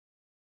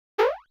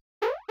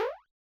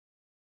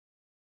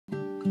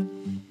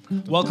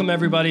Welcome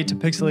everybody to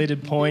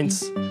Pixelated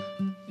Points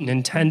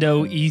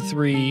Nintendo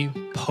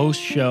E3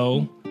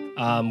 post-show.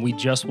 We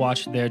just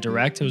watched their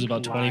direct. It was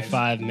about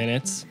 25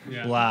 minutes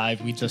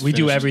live. We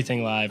do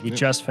everything live. We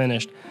just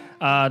finished.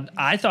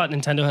 I thought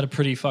Nintendo had a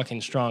pretty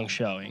fucking strong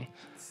showing.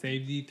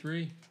 Saved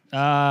E3.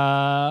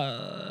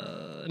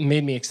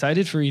 Made me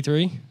excited for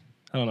E3.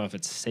 I don't know if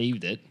it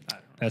saved it.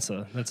 I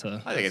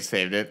think it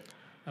saved it.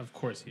 Of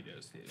course he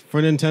does.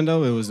 For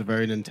Nintendo, it was a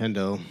very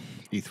Nintendo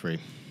E3.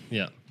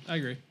 Yeah. I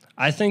agree.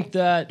 I think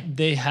that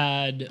they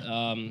had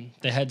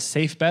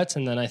safe bets,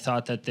 and then I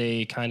thought that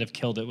they kind of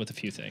killed it with a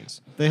few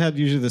things. They had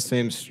usually the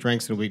same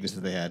strengths and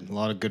weaknesses they had. A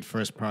lot of good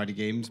first-party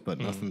games, but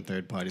nothing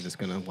third-party that's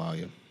going to wow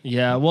you.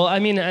 Yeah, well, I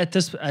mean, at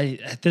this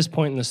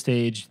point in the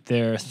stage,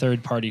 their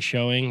third-party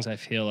showings, I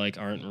feel like,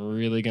 aren't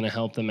really going to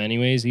help them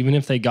anyways, even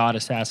if they got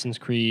Assassin's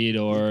Creed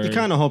or... You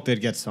kind of hope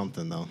they'd get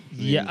something, though.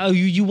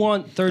 You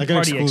want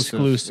third-party like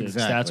exclusives.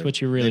 Exactly. That's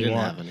what you really they didn't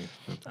want. Have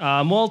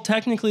any. Well,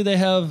 technically, they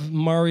have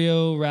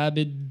Mario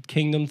Rabbids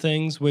Kingdom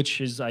things,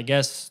 which is, I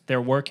guess, they're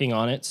working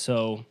on it,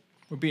 so...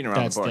 We're beating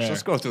around the bush. there.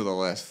 Let's go through the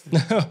list.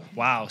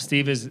 Wow,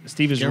 Steve is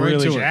Get right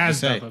really to it.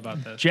 Jazzed up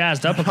about this.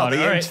 jazzed up about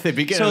it. All right. The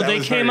beginning So of that they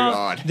was came very out.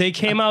 odd. They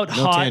came out No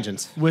hot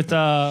tangents. with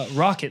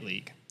Rocket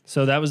League.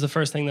 So that was the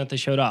first thing that they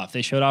showed off.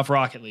 They showed off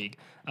Rocket League.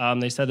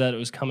 They said that it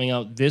was coming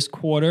out this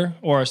quarter,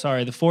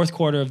 the fourth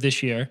quarter of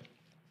this year.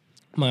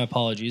 My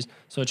apologies.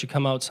 So it should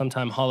come out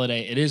sometime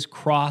holiday. It is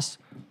cross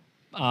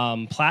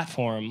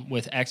platform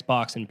with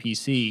Xbox and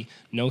PC.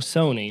 No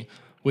Sony,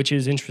 which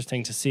is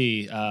interesting to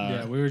see.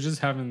 Yeah, we were just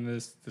having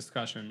this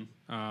discussion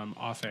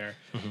off air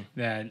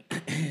that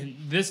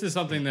this is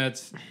something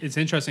it's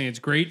interesting. It's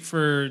great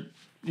for,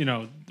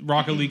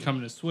 Rocket League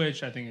coming to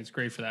Switch. I think it's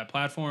great for that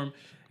platform.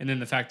 And then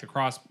the fact the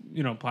cross,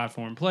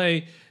 platform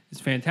play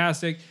is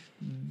fantastic.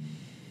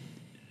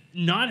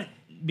 Not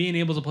being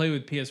able to play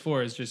with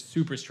PS4 is just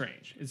super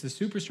strange. It's a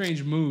super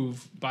strange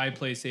move by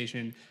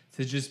PlayStation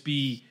to just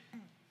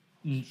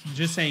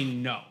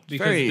saying no,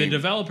 because the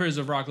developers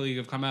of Rocket League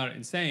have come out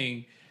and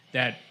saying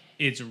that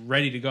it's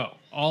ready to go.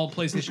 All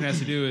PlayStation has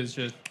to do is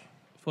just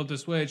flip the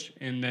switch,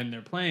 and then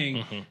they're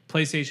playing.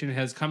 PlayStation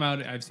has come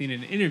out, I've seen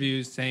in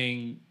interviews,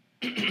 saying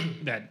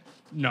that,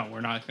 no,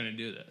 we're not going to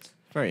do this.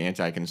 Very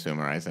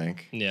anti-consumer, I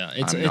think. Yeah,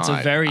 it's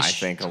a very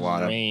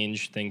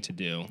strange thing to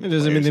do. It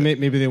is. I mean,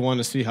 maybe they want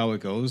to see how it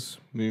goes.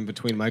 I mean,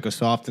 between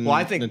Microsoft and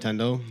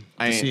Nintendo,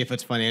 to see if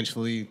it's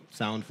financially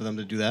sound for them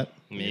to do that.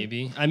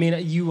 Maybe. I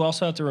mean, you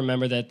also have to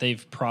remember that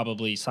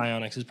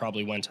Psyonix has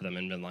probably went to them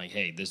and been like,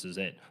 hey, this is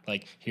it.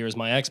 Like, here's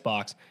my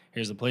Xbox,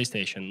 here's the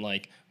PlayStation.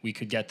 Like, we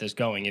could get this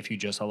going if you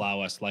just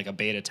allow us, like, a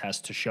beta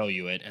test to show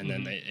you it, and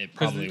then it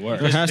probably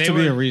works. There has to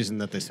be a reason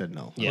that they said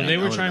no. Yeah. Well, they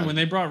were trying, when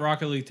they brought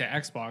Rocket League to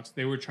Xbox,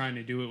 they were trying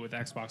to do it with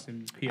Xbox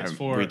and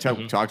PS4.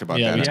 We talked about that.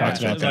 Yeah, we talked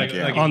about that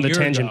like on the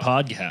Tangent ago.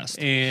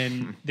 podcast.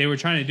 And they were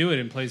trying to do it,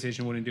 and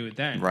PlayStation wouldn't do it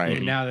then. Right.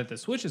 And now that the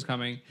Switch is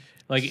coming,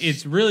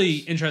 it's really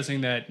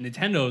interesting that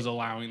Nintendo is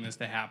allowing this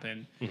to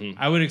happen.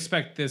 I would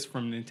expect this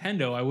from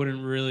Nintendo. I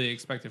wouldn't really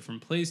expect it from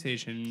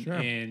PlayStation. Sure.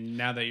 And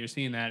now that you're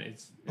seeing that,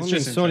 it's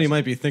just Sony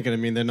might be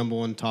thinking, they're number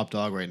one top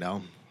dog right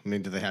now. I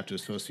mean, do they have to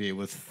associate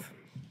with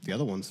the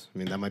other ones? I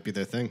mean, that might be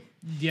their thing.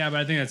 Yeah, but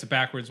I think that's a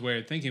backwards way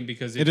of thinking,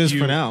 because it is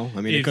for now.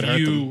 I mean, it could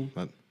hurt them.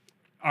 But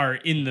are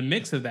in the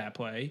mix of that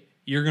play,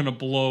 you're going to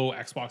blow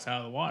Xbox out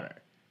of the water.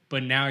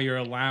 But now you're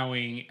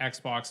allowing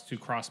Xbox to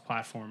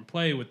cross-platform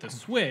play with the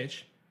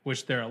Switch,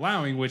 which they're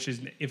allowing, which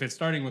is, if it's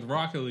starting with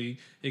Rocket League,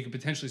 it could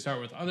potentially start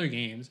with other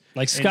games.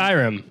 Like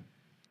Skyrim.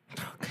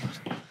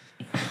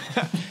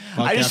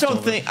 I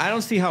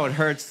don't see how it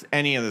hurts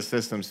any of the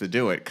systems to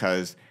do it,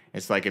 because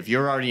it's like, if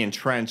you're already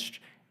entrenched,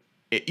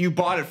 you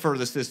bought it for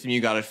the system you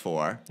got it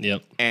for.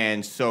 Yep.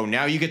 And so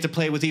now you get to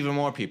play with even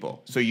more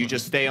people. So you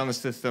just stay on the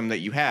system that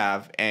you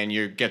have, and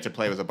you get to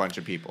play with a bunch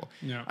of people.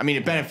 Yeah. I mean,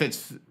 it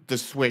benefits the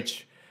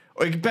Switch,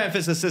 or it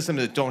benefits the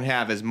systems that don't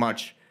have as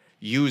much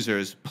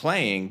users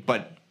playing,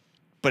 but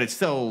it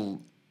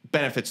still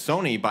benefits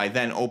Sony by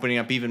then opening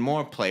up even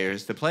more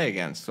players to play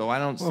against. So I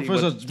don't see.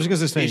 First of all, just because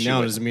they're saying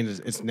now doesn't mean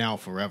it's now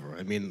forever.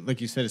 I mean,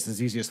 like you said, it's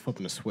as easy as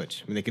flipping a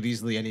switch. I mean, they could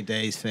easily any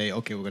day say,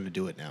 okay, we're going to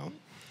do it now.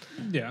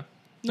 Yeah.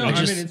 No, I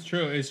mean, it's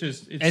true.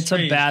 It's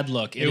a bad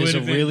look. It is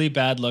a really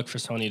bad look for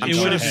Sony to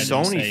go ahead and say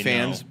Sony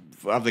fans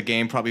of the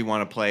game probably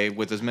want to play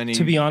with as many.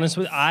 To be honest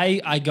with you,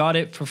 I got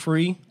it for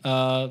free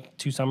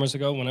 2 summers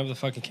ago, whenever the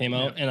fuck it came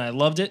out, and I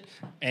loved it.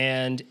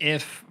 And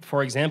if,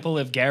 for example,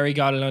 if Gary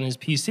got it on his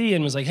PC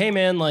and was like, hey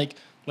man, like,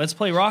 let's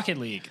play Rocket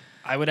League,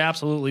 I would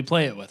absolutely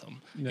play it with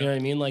him. You know what I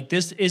mean? Like,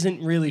 this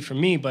isn't really for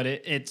me, but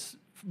it's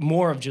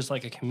more of just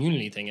like a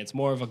community thing. It's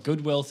more of a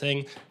goodwill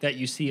thing that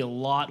you see a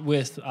lot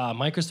with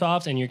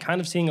Microsoft, and you're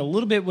kind of seeing a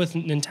little bit with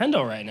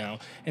Nintendo right now.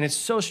 And it's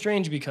so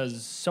strange because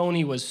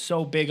Sony was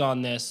so big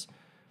on this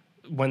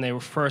when they were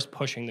first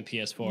pushing the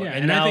PS4. Yeah,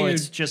 and now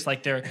it's just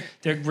like they're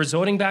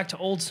resorting back to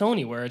old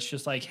Sony, where it's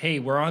just like, hey,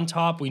 we're on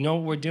top, we know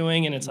what we're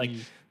doing, and it's like,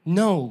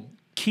 no,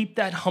 keep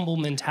that humble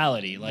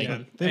mentality.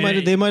 Like they might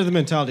have the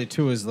mentality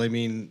too, is, I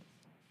mean,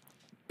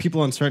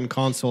 people on certain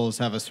consoles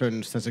have a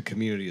certain sense of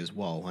community as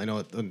well. I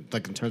know,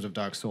 like in terms of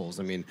Dark Souls,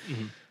 I mean,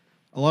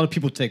 a lot of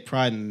people take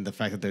pride in the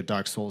fact that they're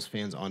Dark Souls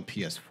fans on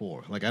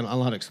PS4. Like, I don't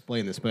know how to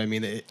explain this, but I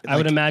mean, I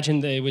would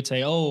imagine they would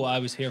say, "Oh, I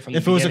was here from the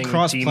if it was a beginning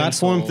with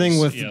cross-platform thing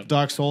with Yep.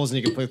 Dark Souls and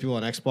you can play with people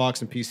on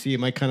Xbox and PC, it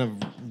might kind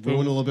of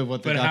ruin a little bit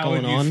what they got going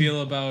on. But how would you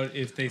feel about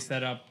if they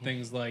set up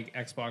things like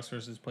Xbox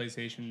versus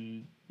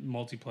PlayStation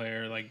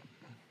multiplayer, like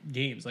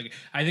games? Like,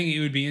 I think it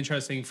would be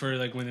interesting for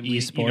like when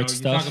esports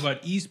you talk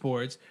about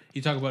esports,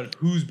 you talk about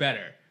who's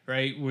better.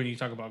 Right, when you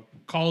talk about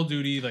Call of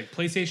Duty, like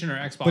PlayStation or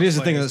Xbox. But here's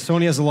the thing: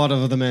 Sony has a lot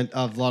of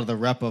the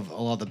rep of a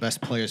lot of the best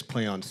players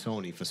play on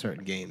Sony for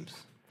certain games.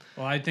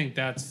 Well, I think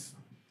that's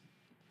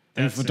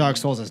and for Dark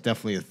Souls, that's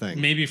definitely a thing.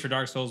 Maybe for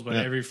Dark Souls, but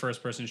every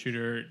first-person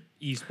shooter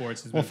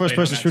esports is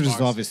first-person shooters is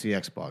obviously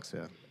Xbox.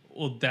 Yeah.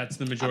 Well, that's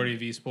the majority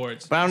of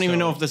esports. But I don't even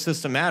know if the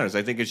system matters.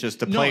 I think it's just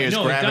the players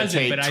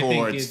gravitate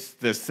towards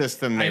the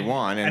system they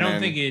want. And I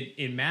don't think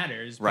it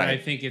matters, but I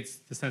think it's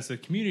the sense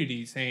of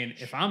community saying,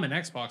 if I'm an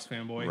Xbox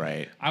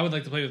fanboy, I would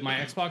like to play with my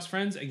Xbox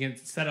friends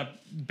against set up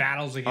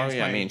battles against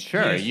my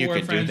PS4 you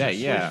could friends do that,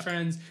 or Switch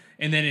friends.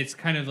 And then it's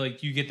kind of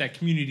like you get that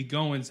community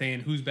going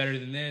saying who's better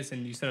than this,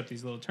 and you set up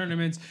these little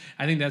tournaments.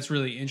 I think that's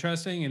really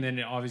interesting. And then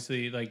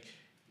obviously, like,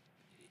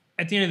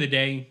 at the end of the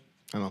day,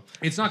 I don't know.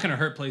 It's not going to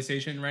hurt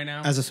PlayStation right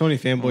now. As a Sony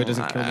fanboy, it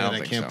doesn't kill me that I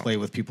can't play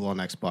with people on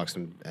Xbox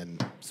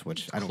and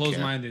Switch. I don't care.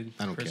 Close-minded.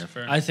 I don't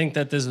care. I think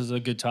that this is a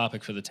good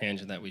topic for the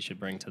tangent that we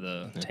should bring to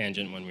the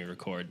tangent when we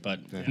record.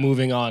 But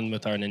moving on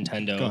with our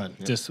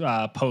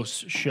Nintendo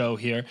post-show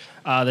here.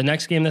 The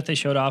next game that they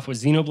showed off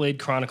was Xenoblade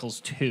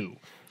Chronicles 2,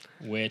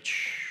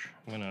 which...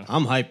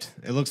 I'm hyped.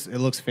 It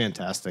looks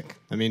fantastic.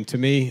 I mean, to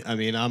me,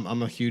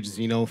 I'm a huge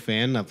Xeno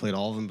fan. I've played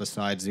all of them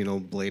besides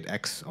Xenoblade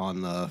X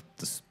on the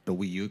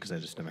Wii U because I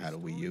just never had a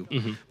Wii U.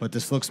 But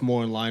this looks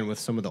more in line with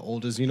some of the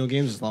older Xeno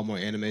games. It's a lot more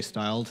anime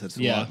styled. It's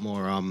a lot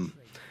more.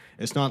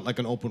 It's not like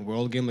an open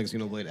world game like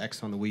Xenoblade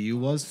X on the Wii U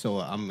was. So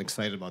I'm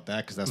excited about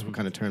that because that's what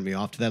kind of turned me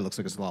off to that. It looks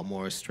like it's a lot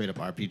more straight up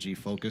RPG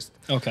focused.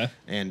 Okay.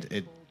 And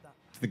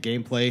the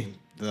gameplay.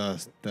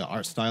 The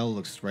art style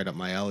looks right up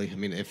my alley. I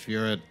mean, if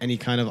you're any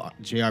kind of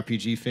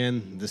JRPG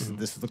fan, this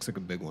looks like a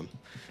big one.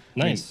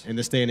 Nice. I mean, in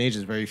this day and age,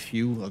 there's very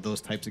few of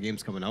those types of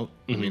games coming out.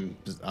 I mean,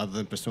 other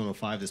than Persona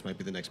 5, this might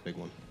be the next big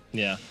one.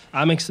 Yeah.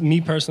 Me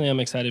personally,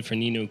 I'm excited for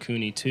Ni no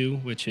Kuni 2,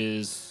 which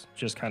is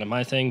just kind of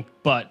my thing.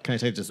 But can I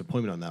take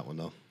disappointment on that one,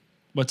 though?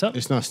 What's up?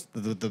 It's not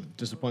the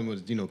disappointment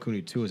with Ni no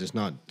Kuni 2 is it's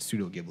not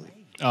Studio Ghibli.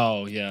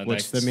 Oh yeah,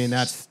 which that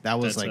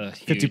was like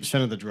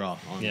 50% of the the draw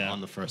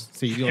on the first.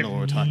 So you don't know what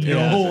we're talking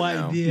about. No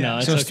idea.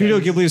 No, so Studio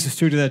Ghibli is a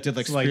studio that did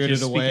like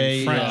Spirited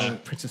Away,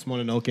 Princess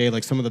Mononoke,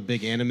 like some of the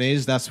big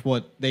animes. That's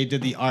what they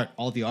did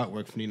all the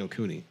artwork for Ni no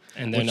Kuni,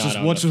 and which is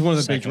one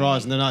of the big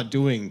draws, and they're not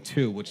doing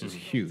 2, which is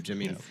huge. I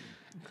mean.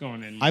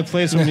 Going in. I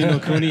played some Ni no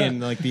Kuni, and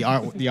like the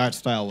art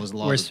style was a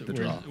lot of the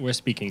draw. We're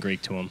speaking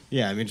Greek to him.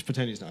 Yeah, I mean, just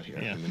pretend he's not here.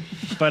 Yeah. I mean.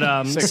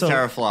 But 6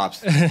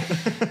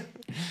 teraflops.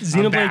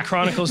 Xenoblade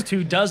Chronicles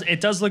 2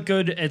 does look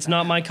good. It's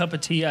not my cup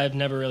of tea. I've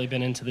never really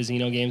been into the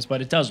Xeno games,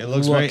 but it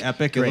looks very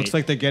epic. Great. It looks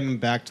like they're getting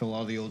back to a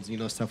lot of the old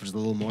Xeno stuff, which is a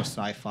little more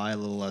sci-fi, a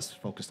little less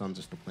focused on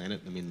just the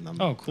planet. I mean,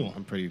 cool.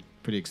 I'm pretty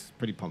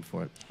pumped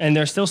for it. And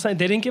they're still saying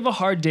they didn't give a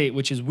hard date,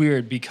 which is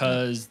weird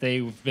because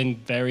they've been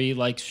very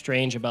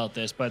strange about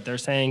this. But they're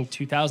saying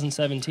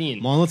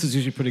 2017. Monolith is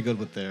usually pretty good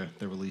with their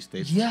release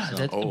dates. Yeah,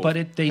 so.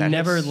 They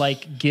never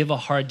give a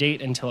hard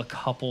date until a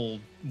couple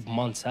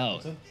months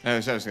out. I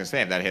was gonna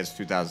say if that hits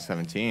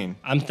 2017.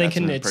 I'm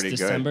thinking it's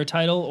December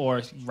title,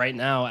 or right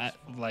now,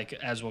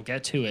 as we'll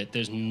get to it,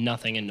 there's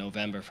nothing in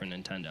November for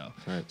Nintendo.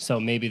 Right. So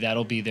maybe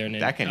that'll be their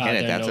that can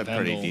hit it. That's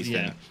November. A pretty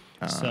decent.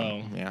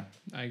 Yeah.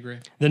 I agree.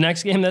 The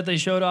next game that they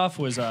showed off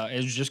was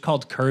it was just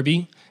called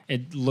Kirby.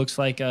 It looks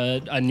like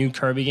a new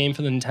Kirby game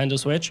for the Nintendo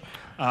Switch.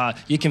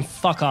 You can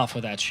fuck off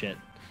with that shit.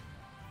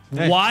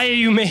 Hey. Why are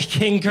you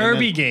making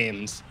Kirby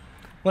games?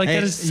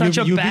 That is such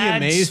a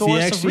bad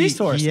source of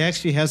resources. He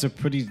actually has a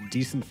pretty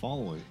decent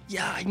following.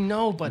 Yeah, I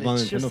know, but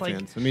it's just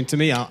fans. I mean, to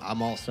me,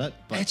 I'm all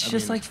set. But it's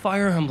just like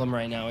Fire Emblem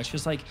right now. It's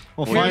just like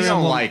Fire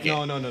Emblem. Like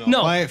it.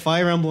 No.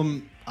 Fire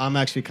Emblem. I'm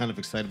actually kind of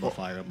excited about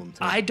Fire Emblem too.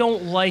 I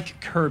don't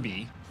like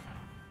Kirby.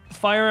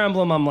 Fire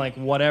Emblem, I'm like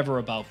whatever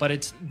about,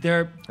 but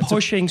they're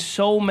pushing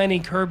so many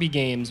Kirby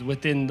games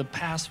within the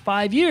past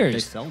 5 years. They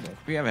sell them.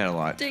 We haven't had a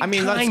lot. I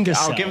mean,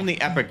 I'll give them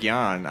the Epic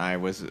Yawn. I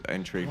was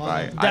intrigued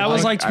by. That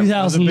was like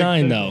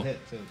 2009 though,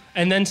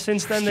 and then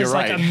since then there's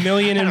like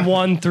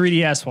 1,000,001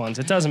 3DS ones.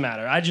 It doesn't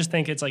matter. I just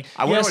think it's like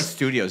I wonder what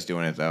studio's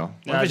doing it though.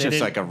 What if it's just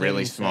like a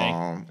really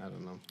small I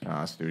don't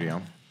know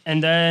studio?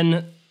 And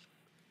then.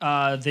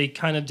 They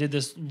kind of did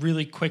this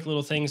really quick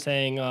little thing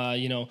saying,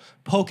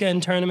 Pokken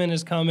tournament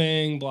is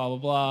coming, blah,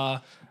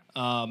 blah,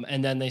 blah.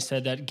 And then they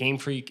said that Game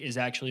Freak is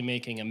actually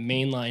making a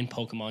mainline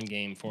Pokemon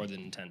game for the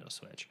Nintendo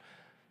Switch.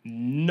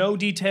 No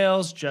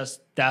details, just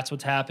that's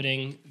what's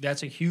happening.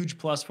 That's a huge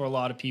plus for a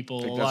lot of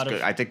people.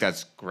 I think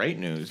that's great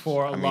news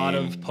for a lot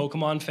of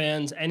Pokemon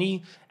fans.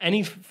 Any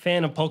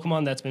fan of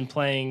Pokemon that's been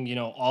playing, you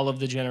know, all of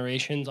the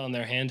generations on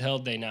their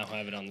handheld, they now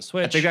have it on the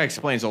Switch. I think that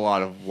explains a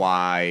lot of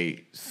why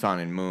Sun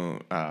and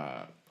Moon,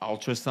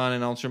 Ultra Sun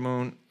and Ultra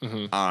Moon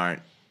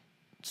aren't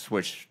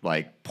Switch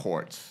like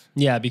ports.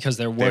 Yeah, because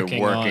they're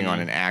working on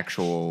an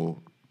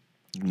actual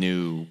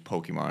new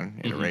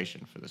Pokemon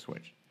iteration for the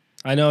Switch.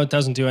 I know it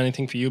doesn't do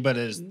anything for you, but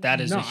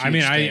that is No, a huge I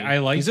mean, thing. I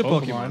like He's a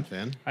Pokemon. Pokemon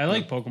fan. I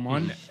like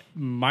Pokemon.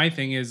 My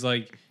thing is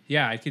like,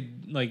 yeah, I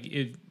could like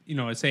it. You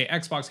know, say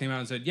Xbox came out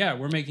and said, yeah,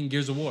 we're making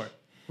Gears of War.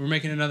 We're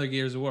making another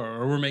Gears of War,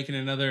 or we're making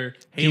another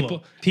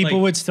Halo. People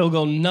like, would still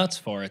go nuts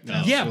for it,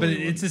 though. yeah, but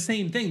it's the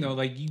same thing though.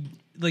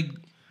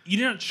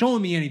 You're not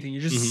showing me anything.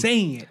 You're just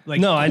saying it. Like,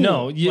 No, cool. I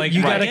know. You gotta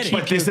get it. keep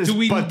But this is- Did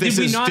we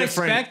is not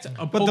different. expect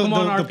a But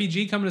Pokemon the-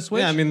 RPG coming to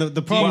Switch? Yeah, I mean the Do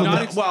you problem.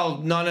 not Well,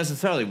 not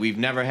necessarily. We've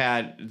never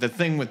had the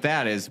thing with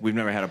that is we've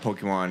never had a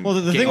Pokemon. Well,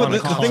 the game thing on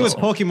with a the thing with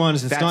console. Pokemon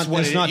is it's That's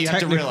what not you have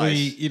to technically.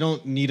 realize. You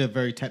don't need a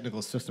very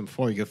technical system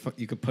for it.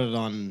 You could put it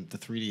on the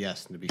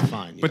 3DS and it'd be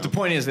fine. But the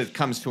point is, it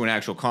comes to an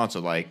actual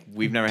console. Like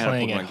we've never had a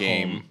Playing Pokemon at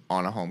game home.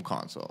 on a home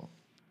console.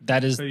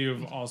 That is So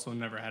you've also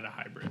never had a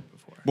hybrid before.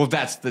 Well,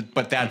 that's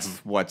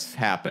what's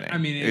happening. I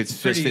mean, it's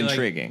just pretty, like,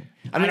 intriguing.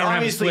 I I mean, don't have a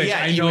obviously, Switch. yeah,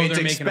 I know it's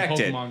they're making a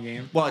expected. Pokemon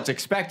game. Well, it's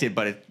expected,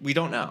 but we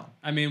don't know.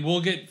 I mean,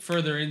 we'll get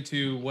further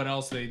into what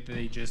else they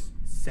just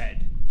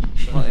said.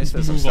 Well, it's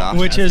some stuff.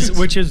 which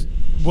is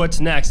what's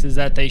next is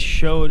that they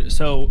showed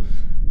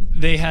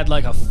they had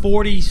like a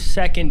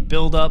 40-second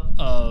buildup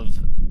of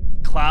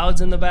clouds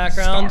in the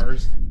background,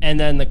 Stars. and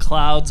then the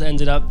clouds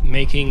ended up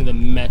making the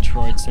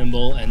Metroid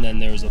symbol, and then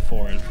there was a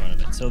 4 in front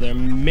of it. So they're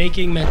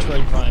making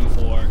Metroid Prime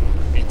 4.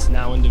 It's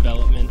now in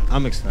development.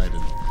 I'm excited.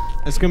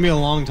 It's gonna be a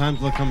long time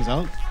till it comes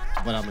out,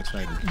 but I'm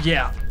excited.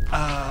 Yeah.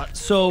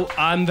 So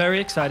I'm very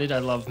excited. I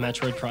love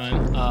Metroid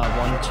Prime.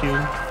 1,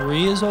 2,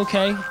 3 is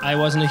okay. I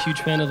wasn't a huge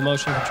fan of the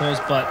motion controls,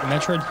 but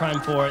Metroid Prime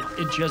 4,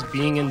 it just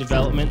being in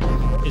development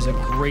is a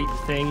great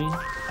thing.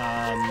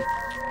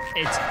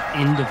 It's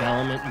in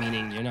development,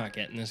 meaning you're not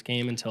getting this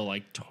game until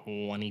like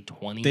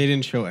 2020. They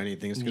didn't show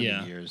anything. It's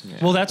gonna be years.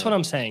 Well, that's what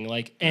I'm saying.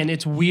 Like, and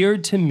it's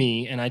weird to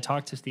me, and I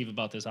talked to Steve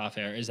about this off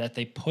air, is that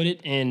they put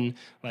it in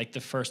like the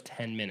first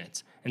 10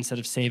 minutes instead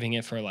of saving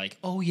it for like,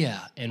 oh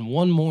yeah, and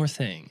one more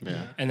thing.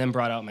 Yeah. And then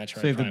brought out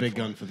Metroid Save the Prime big 4.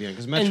 gun for the end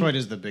because Metroid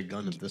is the big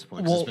gun at this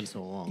point. 'Cause it's been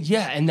so long.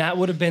 Yeah, and that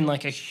would have been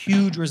like a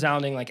huge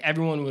resounding, like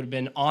everyone would have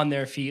been on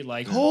their feet,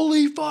 like,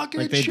 holy fucking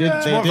Like they shit.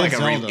 did- they More of did like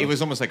Zelda. it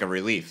was almost like a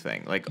relief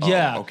thing. Like, oh,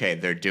 Yeah. okay,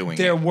 they're doing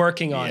They're it.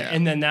 working on it. Yeah.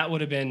 And then that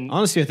would have been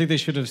Honestly, I think they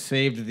should have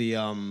saved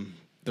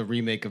the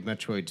remake of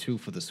Metroid 2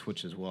 for the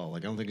Switch as well.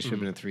 Like I don't think it should have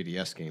been a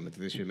 3DS game. I think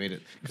they should have made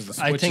it because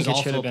the I Switch think is it should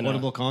also have a been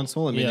portable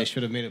console. I mean, yeah. they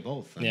should have made it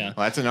both. I mean, Yeah.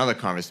 Well, that's another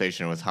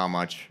conversation with how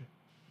much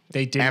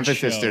they didn't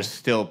emphasis show. they're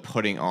still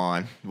putting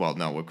on. Well,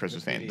 no, what Chris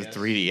was saying, the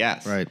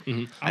 3DS. Right. I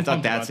I'm thought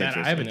pumped that's about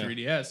that. I have a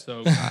interesting. 3DS,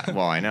 so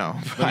Well, I know.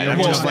 There's I'm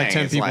just like saying,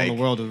 10 it's people in like-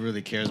 the world who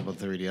really cares about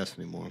 3DS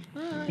anymore.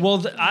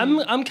 Well,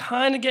 I'm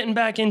kind of getting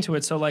back into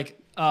it. So like,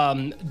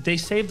 they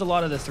saved a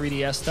lot of the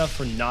 3DS stuff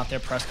for not their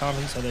press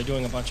conference, so they're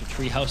doing a bunch of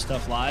Treehouse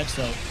stuff live.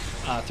 So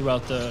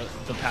throughout the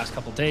past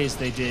couple days,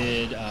 they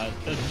did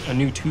a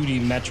new 2D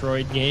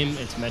Metroid game.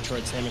 It's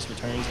Metroid Samus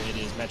Returns. It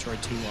is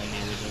Metroid 2 on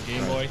the original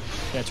Game Boy.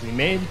 That's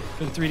remade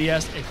for the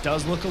 3DS. It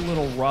does look a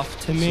little rough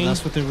to me. So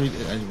that's what I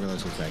didn't realize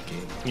it was that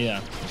game.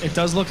 Yeah, it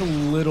does look a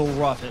little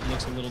rough. It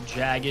looks a little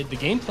jagged. The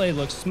gameplay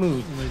looks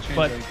smooth, they changed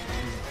but like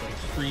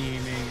free aiming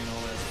and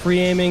all that. free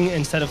aiming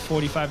instead of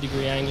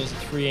 45-degree angles,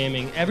 it's free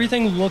aiming.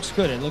 Everything looks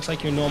good. It looks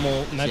like your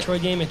normal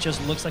Metroid game. It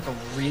just looks like a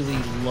really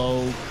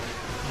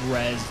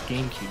low-res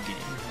GameCube game.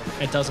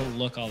 It doesn't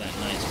look all that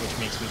nice, which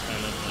makes me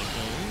kind of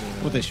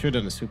like, Well, they should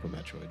have done a Super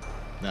Metroid.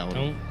 That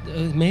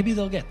would. maybe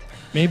they'll get there.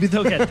 Maybe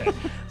they'll get there.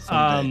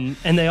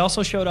 And they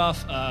also showed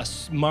off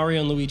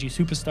Mario and Luigi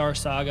Superstar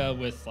Saga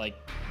with like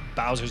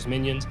Bowser's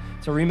Minions.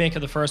 It's a remake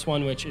of the first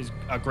one, which is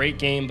a great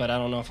game, but I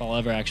don't know if I'll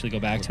ever actually go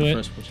back to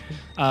it.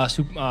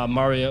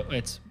 Mario,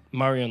 it's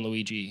Mario and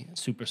Luigi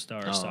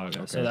Superstar Saga.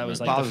 okay. So that was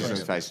like the Bowser's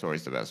first. Inside Story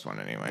is the best one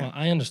anyway. Well,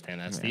 I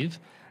understand that, Steve.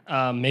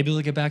 Maybe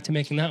they'll get back to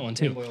making that one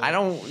too. I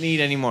don't need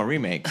any more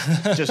remakes.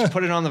 Just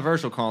put it on the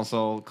Virtual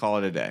Console, call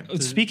it a day.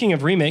 Speaking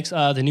of remakes,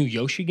 the new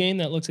Yoshi game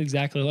that looks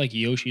exactly like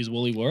Yoshi's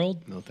Woolly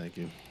World. No, thank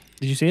you.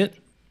 Did you see it?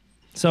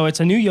 So it's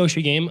a new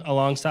Yoshi game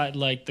alongside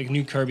like the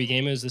new Kirby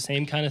game. It was the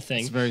same kind of thing.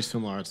 It's very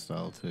similar art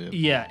style too.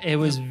 Yeah, it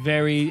was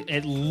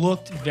it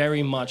looked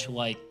very much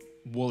like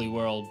Woolly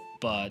World,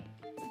 but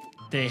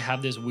they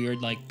have this weird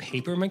like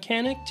paper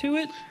mechanic to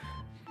it.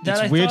 that It's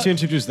I weird thought- to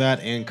introduce that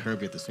and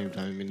Kirby at the same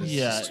time. I mean, it's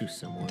Yeah, just too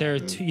similar. They're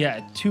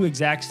two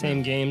exact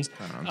same games.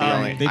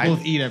 They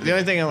both eat everything. The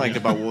only thing I liked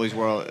about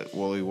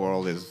Woolly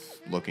World is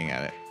looking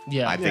at it.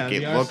 Yeah. I think Yeah, it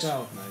the art looks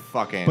style is nice.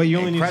 fucking But you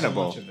only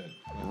incredible. need so much of it.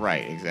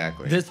 Right,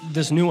 exactly.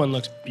 This new one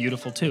looks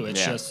beautiful too. It's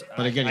Yeah. just,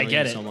 But again, you I only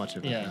get need it. so much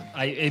of it, Yeah,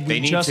 yeah. They we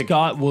need just to-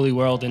 got Woolly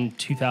World in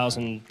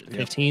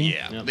 2015.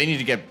 yeah, they need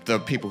to get the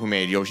people who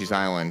made Yoshi's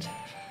Island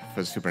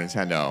for Super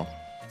Nintendo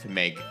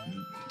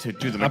to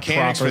do the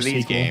mechanics for proper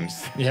these sequel.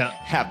 games. Yeah.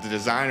 Have the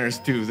designers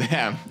do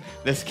them.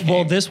 This game.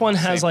 Well, this one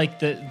has same. like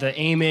the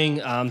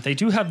aiming. They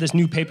do have this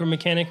new paper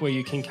mechanic where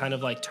you can kind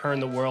of like turn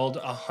the world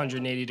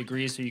 180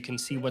 degrees so you can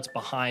see what's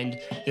behind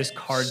this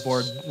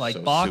cardboard like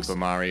So box. Super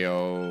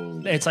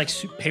Mario. It's like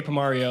Paper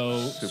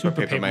Mario, Super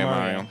Paper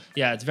Mario.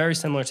 Yeah, it's very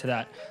similar to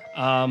that.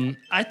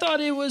 I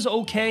thought it was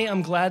okay.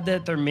 I'm glad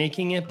that they're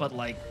making it, but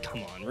like,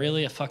 come on,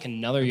 really? A fucking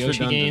another Yoshi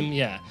redundant. game?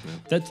 Yeah,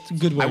 that's a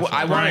good way.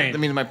 I want. I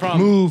mean, my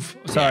problem. Move.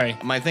 Sorry.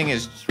 My thing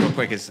is, just real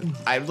quick, is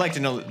I'd like to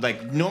know,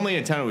 like, normally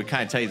Nintendo would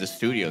kind of tell you the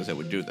studios that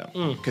would do them,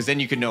 because then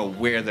you could know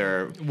where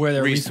their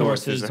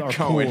resources are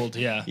going. pooled,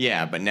 yeah.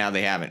 Yeah, but now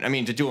they haven't. I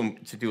mean, to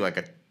do like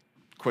a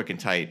quick and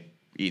tight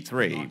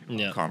E3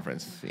 Yeah.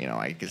 conference, you know,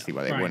 I can see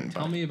why they Brian, wouldn't.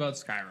 tell But me about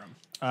Skyrim.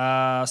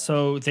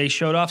 So they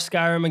showed off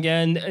Skyrim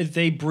again.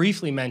 They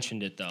briefly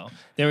mentioned it though.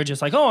 They were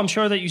just like, "Oh, I'm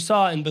sure that you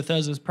saw in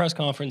Bethesda's press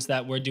conference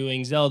that we're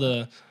doing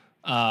Zelda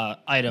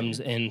items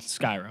in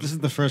Skyrim." This is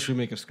the first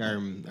remake of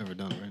Skyrim ever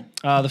done,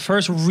 right? The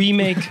first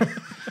remake.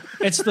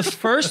 It's the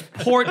first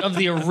port of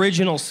the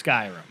original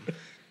Skyrim.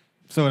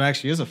 So it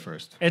actually is a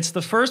first. It's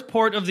the first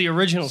port of the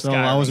original So Skyrim.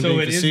 I was So being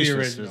it is the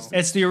facetious. original.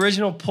 It's the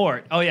original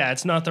port. Oh yeah,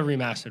 it's not the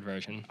remastered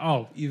version.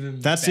 Oh,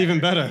 even That's better. even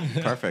better.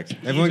 perfect.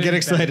 Everyone get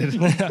excited.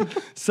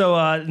 So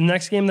the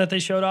next game that they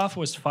showed off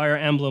was Fire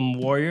Emblem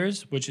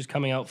Warriors, which is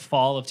coming out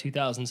fall of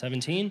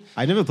 2017.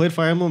 I never played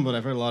Fire Emblem, but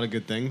I've heard a lot of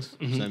good things.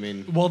 So, I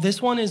mean, Well,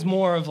 this one is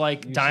more of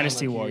like you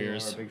Dynasty sound like you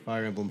Warriors. are a big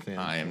Fire Emblem fan.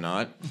 I am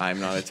not.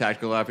 I'm not a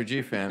tactical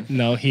RPG fan.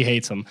 No, he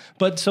hates them.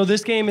 But so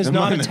this game is Never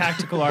not a mind.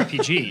 tactical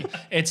RPG.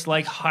 It's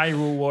like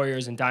Hyrule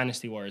Warriors and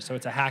Dynasty Warriors. So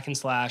it's a hack and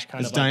slash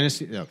kind It's of like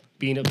Dynasty. Yeah.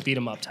 beat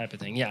 'em up type of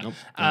thing. Yeah.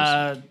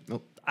 Nope.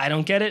 Nope. I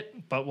don't get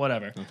it, but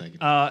whatever. No, thank you.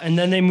 And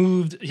then they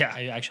moved. Yeah,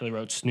 I actually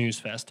wrote Snooze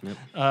Fest.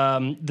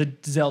 The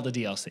Zelda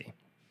DLC.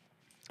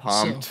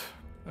 Pumped.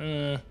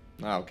 Uh,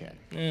 Okay.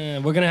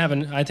 we're gonna have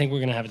I think we're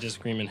gonna have a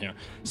disagreement here.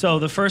 So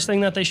the first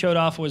thing that they showed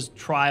off was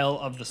Trial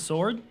of the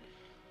Sword,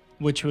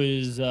 which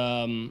was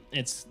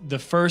it's the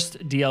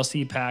first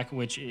DLC pack,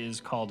 which is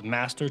called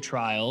Master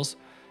Trials.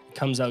 It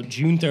comes out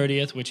June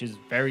 30th, which is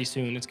very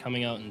soon. It's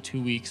coming out in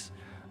 2 weeks,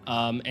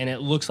 and it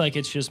looks like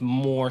it's just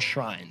more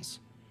shrines.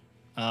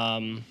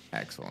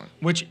 Excellent.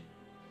 Which,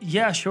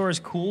 yeah, sure is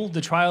cool.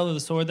 The Trial of the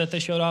Sword that they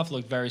showed off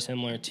looked very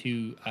similar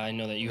to. I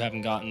know that you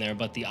haven't gotten there,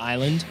 but the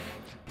island.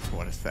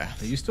 What is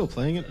that? Are you still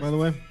playing it, by the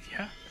way?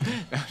 Yeah.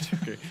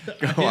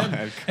 Go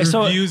on.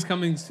 So- Reviews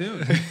coming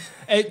soon.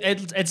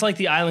 It's like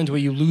the island where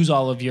you lose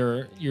all of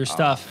your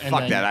stuff. And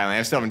Fuck then, that island.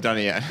 I still haven't done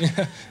it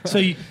yet. So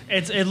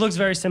it looks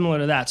very similar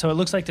to that. So it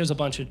looks like there's a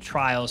bunch of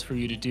trials for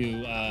you to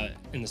do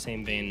in the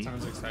same vein.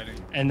 Sounds exciting.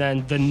 And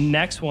then the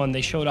next one,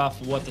 they showed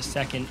off what the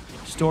second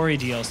story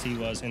DLC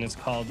was, and it's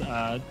called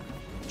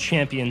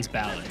Champions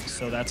Ballad.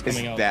 So that's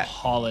coming out that-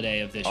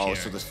 holiday of this year. Oh,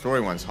 so the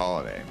story one's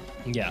holiday.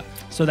 Yeah.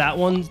 So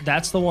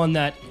that's the one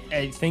that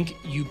I think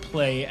you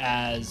play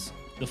as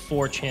the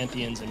 4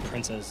 champions in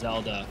Princess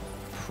Zelda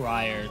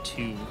prior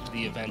to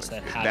the events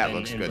that happen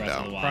looks in good, Breath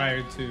of though. the Wild.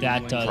 Prior to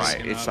That Link does- Right.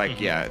 picking It's up.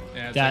 like, yeah.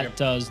 Yeah, it's That like a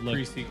does look.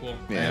 pre-sequel.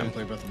 I Yeah. haven't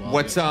played Breath of the Wild.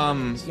 What's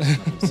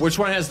yet. which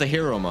one has the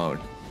hero mode?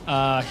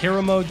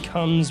 Hero mode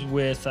comes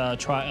with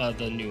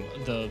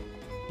the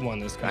one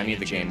that's coming I need in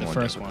the June, game the more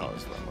first difficult one.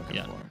 is what I'm looking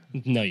Yeah. for.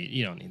 No,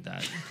 you don't need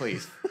that.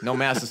 Please. No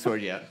Master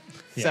Sword yet.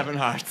 7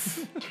 hearts.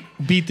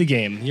 Beat the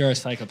game. You're a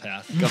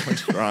psychopath. Going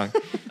strong.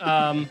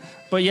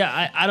 But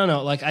yeah, I don't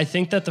know. Like I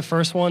think that the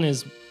first one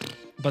is,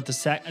 but the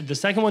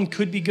second one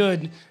could be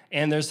good.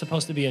 And there's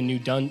supposed to be a new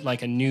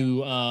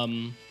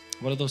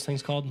what are those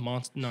things called?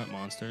 Not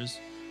monsters.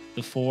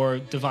 The 4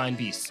 divine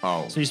beasts.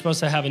 Oh. So you're supposed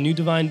to have a new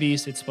divine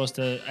beast. It's supposed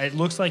to. It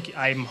looks like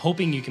I'm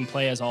hoping you can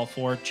play as all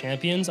 4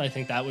 champions. I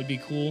think that would be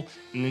cool,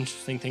 an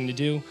interesting thing to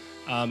do.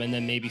 And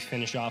then maybe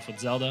finish off with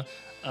Zelda.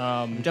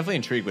 I'm definitely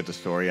intrigued with the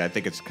story. I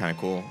think it's kind of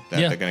cool that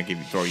Yeah. they're going to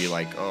throw you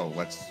like, oh,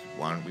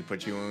 why don't we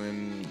put you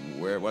in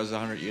where it was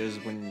 100 years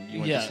when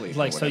you went to sleep? or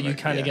like so you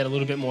whatever. kind of Yeah. get a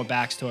little bit more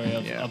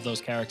backstory Yeah. of those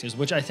characters,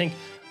 which I think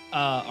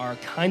are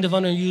kind of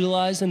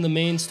underutilized in the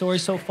main story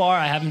so far.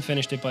 I haven't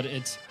finished it, but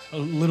it's a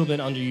little bit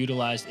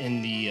underutilized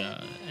in the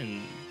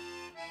in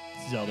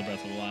Zelda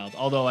Breath of the Wild.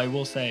 Although I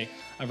will say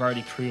I've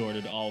already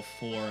pre-ordered all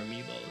 4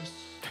 amiibos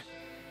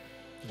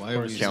Why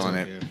are we Killing still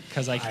it. here?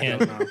 because I I can't.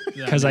 don't know.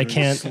 Because I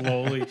can't.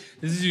 Slowly.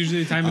 This is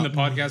usually the time in the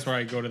podcast where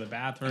I go to the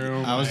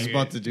bathroom. I was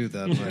about to do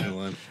that, by the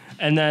way.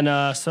 And then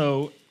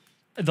so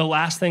the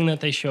last thing that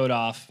they showed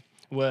off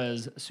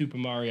was Super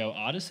Mario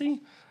Odyssey.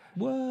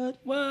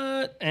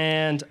 What?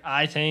 And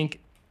I think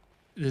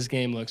this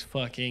game looks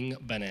fucking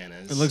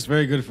bananas. It looks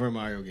very good for a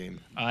Mario game.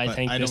 I But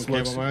think I this don't care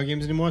looks- about Mario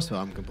games anymore, so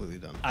I'm completely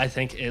done. I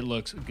think it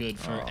looks good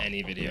for Oh,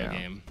 any video yeah.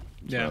 game.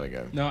 It's really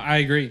good. No, I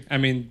agree. I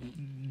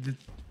mean, it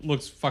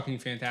looks fucking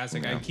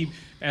fantastic. I keep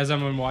as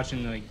I'm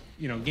watching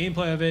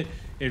gameplay of it.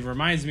 It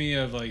reminds me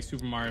of like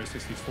Super Mario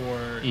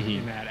 64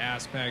 in that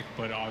aspect,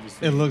 but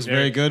obviously It looks they're-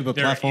 very good, but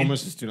they're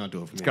platformers just do not do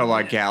it for me. It's got a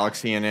lot of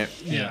galaxy in it,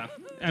 yeah.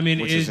 I mean,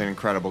 which is an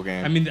incredible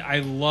game. I mean, I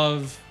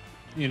love,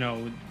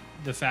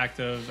 the fact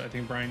of, I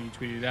think Brian, you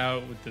tweeted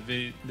out with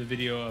the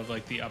video of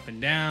like the up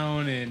and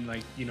down and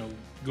like, you know,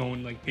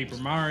 going like Paper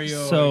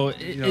Mario. So like,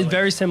 you know, it's like,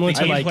 very similar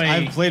to like. gameplay-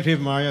 I've played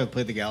Paper Mario. I've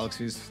played the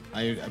Galaxies.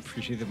 I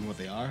appreciate them for what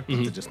they are, but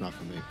they're just not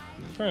for me.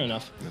 No. Fair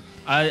enough.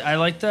 I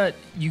like that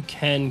you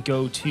can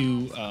go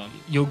to,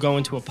 you'll go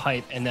into a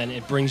pipe and then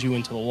it brings you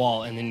into the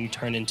wall and then you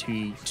turn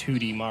into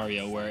 2D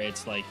Mario where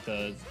it's like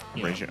the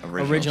you know,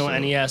 original so,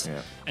 NES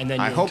yeah. and then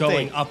I you're hope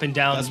going they- up and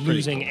down That's pretty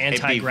losing cool. It'd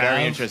be anti-grav.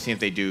 very interesting if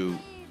they do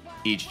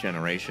each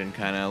generation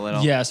kind of a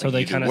little. Yeah, so they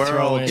you do kinda World,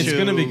 throw in- It's 2,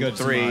 gonna be good.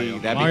 3. Mario,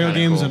 That'd Mario be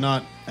games cool. are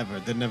not ever.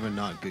 They're never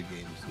not good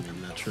games. I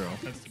mean, that's true.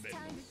 That's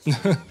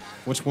debatable.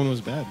 Which one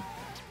was bad?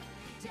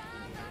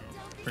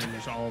 Pretty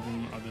much all of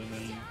them other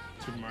than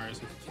Super Mario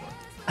 64.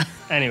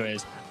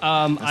 Anyways,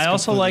 I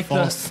also completely like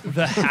false.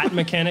 the hat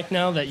mechanic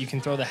now that you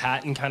can throw the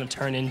hat and kind of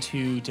turn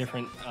into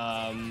different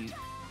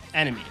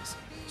enemies.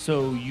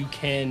 So you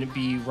can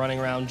be running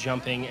around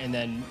jumping and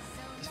then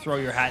throw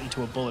your hat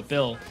into a bullet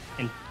bill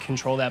and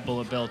control that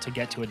bullet bill to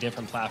get to a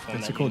different platform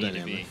It's that a cool you need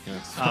dynamic. to be.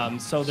 Yeah.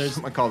 So there's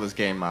I call this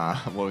game,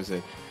 what was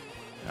it?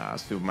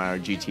 Super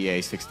Mario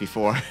GTA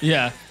 64.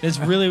 yeah, it's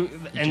really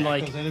and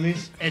like Those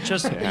enemies. it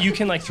just you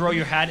can like throw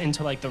your hat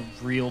into like the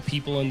real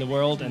people in the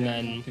world and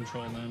then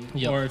Control them.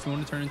 Yep. Or if you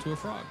want to turn into a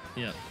frog.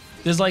 yeah.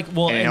 There's like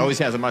well And it and- always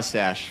has a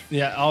mustache.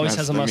 yeah, always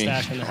That's has a the main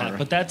mustache and the hat. genre.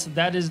 But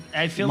that is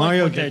I feel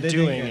Mario, like what they're they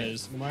doing get it.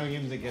 is the Mario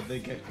games. They get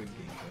good gameplay.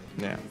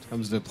 Yeah. When it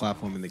comes to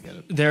platforming, they get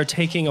it. they're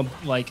taking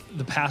like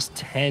the past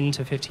 10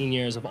 to 15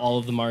 years of all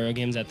of the Mario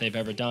games that they've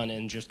ever done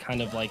and just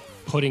kind of like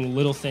putting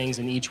little things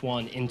in each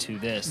one into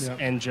this Yep.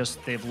 and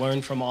just they've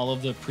learned from all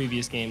of the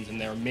previous games and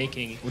they're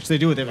making Which they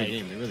do with every Like-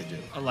 game. They really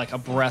do. like a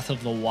breath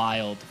of the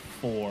wild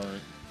for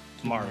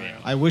Mario.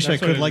 I wish That's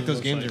I what could it like those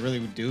looks games. like. I really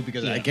would do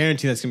because I Yeah.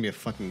 guarantee that's gonna be a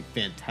fucking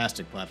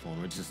fantastic platform.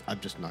 I'm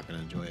just not gonna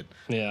enjoy it.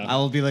 Yeah. I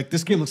will be like,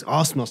 this game looks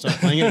awesome. I'll start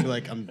playing it and be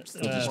like, I'm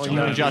still just. Well, jumping you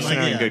and around. Justin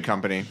are in Yeah. good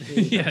company.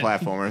 Yeah.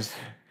 Platformers.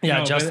 Yeah, No,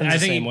 but Justin's I the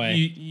think same way.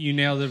 You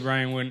nailed it,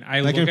 Brian. When I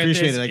can look at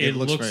appreciate this, it. Like, it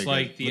looks looks very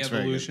like good. the Looks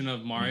very good. evolution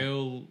of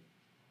Mario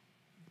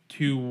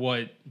to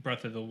what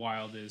Breath of the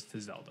Wild is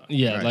to Zelda.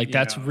 Yeah, Right. like You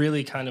that's know.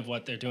 really kind of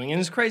what they're doing, and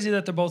it's crazy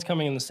that they're both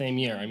coming in the same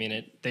year. I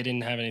mean, they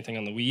didn't have anything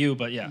on the Wii U,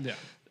 but yeah,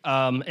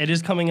 it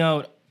is coming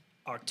out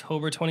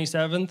October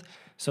 27th,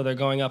 so they're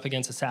going up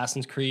against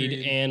Assassin's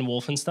Creed and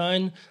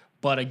Wolfenstein.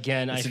 But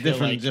again, It's I a feel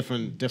different,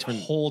 like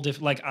different. whole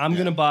different. Like I'm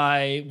gonna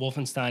buy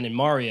Wolfenstein and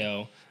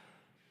Mario,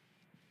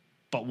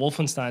 but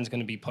Wolfenstein's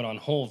gonna be put on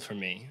hold for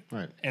me,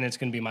 Right. and it's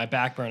gonna be my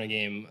back burner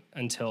game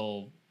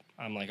until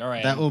I'm like, all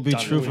right, That I'm will be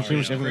done true with for pretty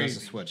much Mario. everyone who has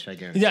a Switch. I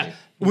guarantee. Yeah,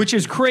 which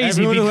is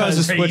crazy Everyone who has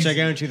a because Switch, I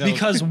guarantee that.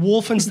 because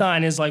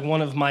Wolfenstein is like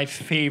one of my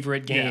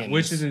favorite games. Yeah,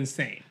 which is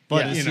insane.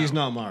 but yeah, he's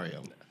not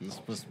Mario.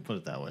 Let's put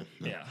it that way.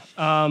 No. yeah.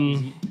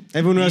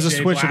 Everyone who has a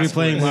DJ Switch will be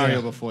playing Blazkowicz.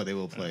 Mario before they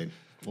will play.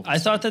 I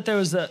thought that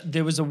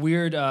there was a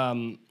weird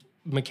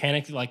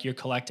mechanic like you're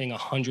collecting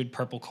 100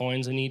 purple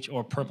coins in each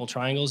or purple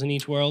triangles in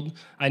each world.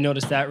 I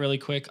noticed that really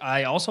quick.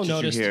 I also Did you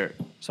noticed. hear?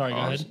 Sorry, go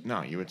Oh, ahead.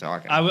 No, you were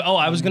talking.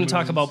 I was going to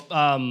talk about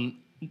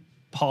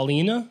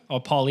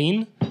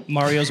Pauline,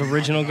 Mario's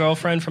original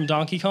girlfriend from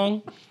Donkey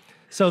Kong.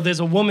 So there's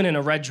a woman in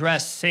a red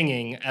dress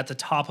singing at the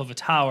top of a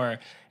tower,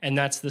 and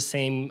that's the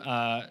same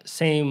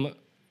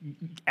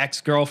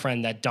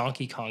ex-girlfriend that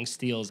Donkey Kong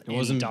steals in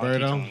wasn't Donkey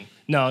Birdo? Kong.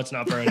 No, it's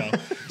not Birdo.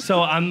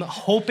 So I'm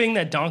hoping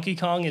that Donkey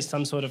Kong is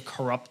some sort of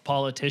corrupt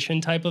politician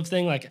type of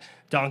thing. Like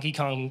Donkey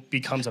Kong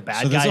becomes a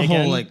bad So there's guy a whole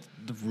again. like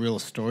the real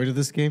story to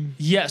this game.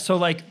 Yeah, so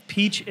like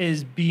Peach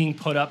is being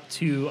put up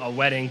to a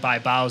wedding by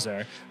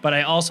Bowser, but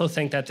I also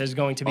think that there's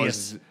going to be Oh, a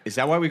is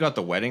that why we got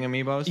the wedding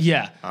amiibos?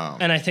 yeah, Oh.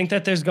 and I think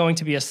that there's going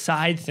to be a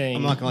side thing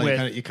I'm not gonna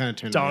lie, with you kind of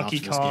turned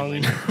Donkey me off to this game Kong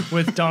right now.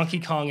 with Donkey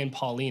Kong and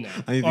Paulina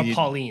I think or you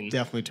Pauline.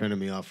 definitely turning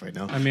me off right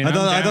now. I mean, I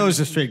thought I'm it down- was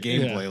just straight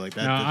gameplay like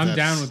that. No, I'm that's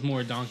down with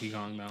more Donkey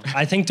Kong though.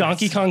 I think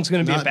Donkey Kong's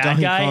going to be a not bad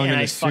Donkey guy, Kong and in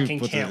I a suit fucking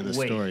with can't the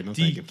wait. story. No,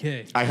 thank you.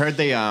 DK. I heard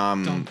they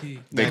Donkey.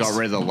 they got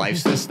rid of the life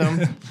system.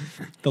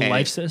 The and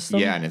life it- system.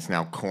 Yeah, and it's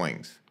now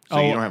coins. So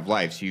Oh. you don't have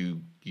lives.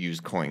 You use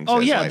coins. Oh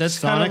as yeah, lives. that's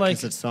kind Sonic? of like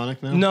Is it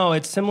Sonic now? no,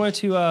 it's similar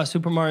to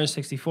Super Mario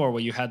 64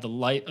 where you had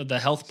the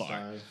health bar,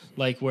 Sorry.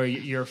 like where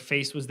your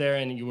face was there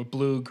and you were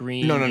blue,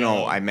 green. no.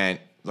 yellow. I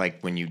meant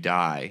like when you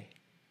die,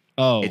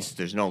 Oh,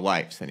 there's no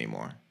lives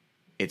anymore.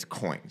 It's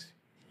coins.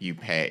 You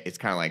pay. It's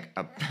kind of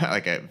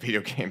like a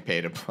video game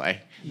pay to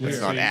play. It's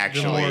So not the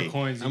actually. more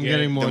coins you I'm get,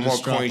 getting more The more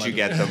distraught coins by you the-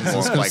 get, the more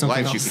Let's go like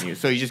something lives you else. can use.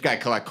 So you just got to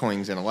collect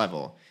coins in a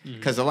level Mm-hmm.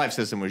 because the life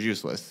system was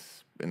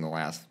useless in the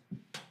last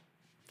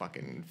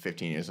fucking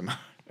 15 years.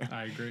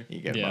 I agree. You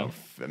get Yeah. about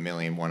a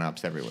million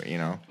one-ups everywhere. You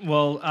know.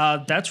 well,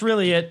 that's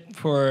really it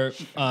for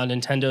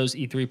Nintendo's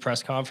E3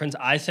 press conference.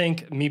 I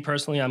think, me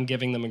personally, I'm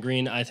giving them a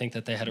green. I think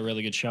that they had a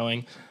really good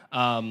showing.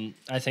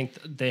 I think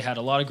they had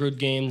a lot of good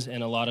games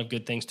and a lot of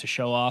good things to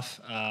show off.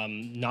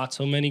 Not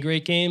so many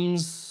great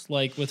games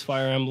like with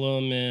Fire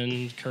Emblem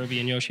and Kirby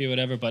and Yoshi or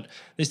whatever, but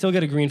they still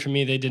get a green from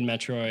me. They did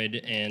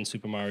Metroid and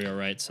Super Mario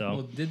right, so.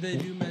 Well, did they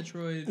do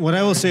Metroid? What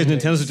I will say is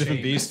Nintendo's a different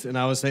Same. beast, and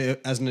I would say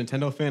as a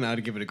Nintendo fan,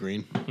 I'd give it a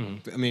green.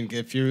 I mean,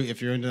 if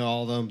you're into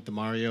all the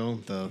Mario,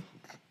 the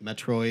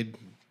Metroid,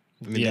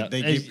 I mean, Yeah,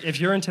 they gave, if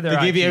you're into their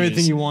they gave you IPs,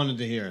 everything you wanted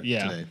to hear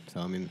Yeah. today.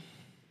 So I mean,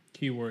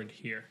 Keyword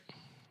here,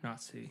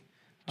 not C.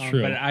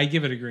 True. But I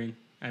give it a green.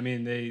 I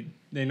mean, they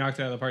knocked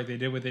it out of the park. They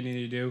did what they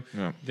needed to do.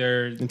 Yeah.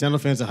 They're Nintendo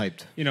fans are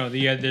hyped.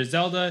 there's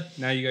Zelda.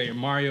 Now you got your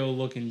Mario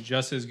looking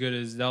just as good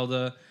as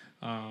Zelda.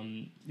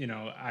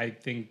 I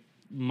think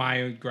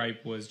my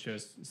gripe was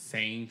just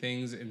saying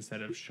things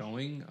instead of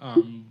showing.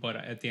 But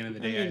at the end of the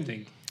day, I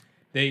think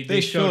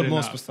they showed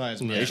most enough.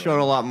 besides. They showed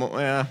a lot more.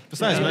 Yeah.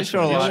 Besides they Metroid,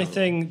 showed a the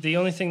lot.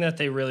 only thing that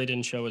they really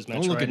didn't show was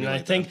Don't look Metroid, at me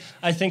and like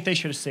I think they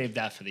should have saved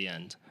that for the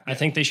end. I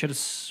think they should have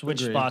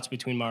switched Agreed. spots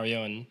between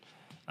Mario and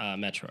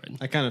Metroid.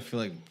 I kind of feel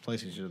like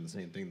PlayStation did the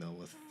same thing though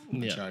with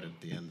Yeah. Uncharted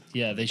at the end.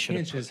 Yeah, they You should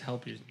can't have. just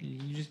help you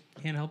just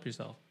can't help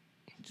yourself.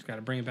 You just got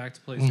to bring it back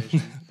to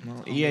PlayStation.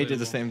 Well, EA did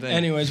the same thing.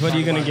 Anyways, what are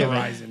you gonna give it?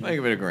 Horizon. I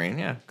give it a green.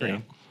 Yeah, green.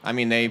 Yeah. I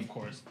mean, Of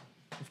course,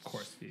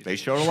 Steve. they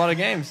showed a lot of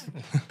games.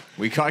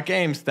 We caught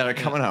games that are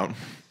coming out.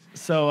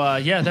 So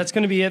that's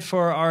going to be it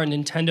for our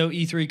Nintendo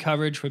E3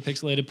 coverage for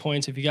Pixelated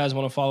Points. If you guys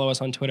want to follow us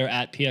on Twitter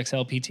at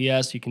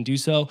PXLPTS, you can do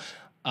so.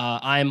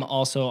 I'm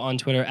also on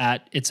Twitter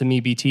at It's a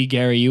Me BT.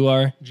 Gary, you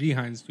are. G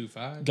Hines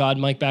 25. God,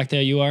 Mike, back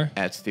there, you are.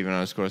 At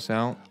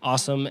Steven_Sal.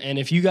 Awesome. And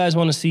if you guys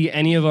want to see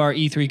any of our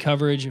E3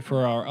 coverage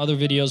for our other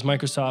videos,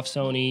 Microsoft,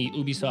 Sony,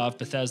 Ubisoft,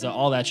 Bethesda,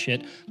 all that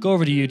shit, go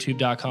over to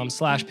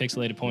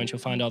youtube.com/pixelatedpoints. You'll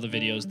find all the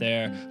videos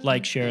there.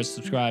 Like, share,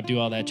 subscribe, do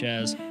all that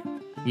jazz.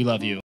 We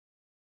love you.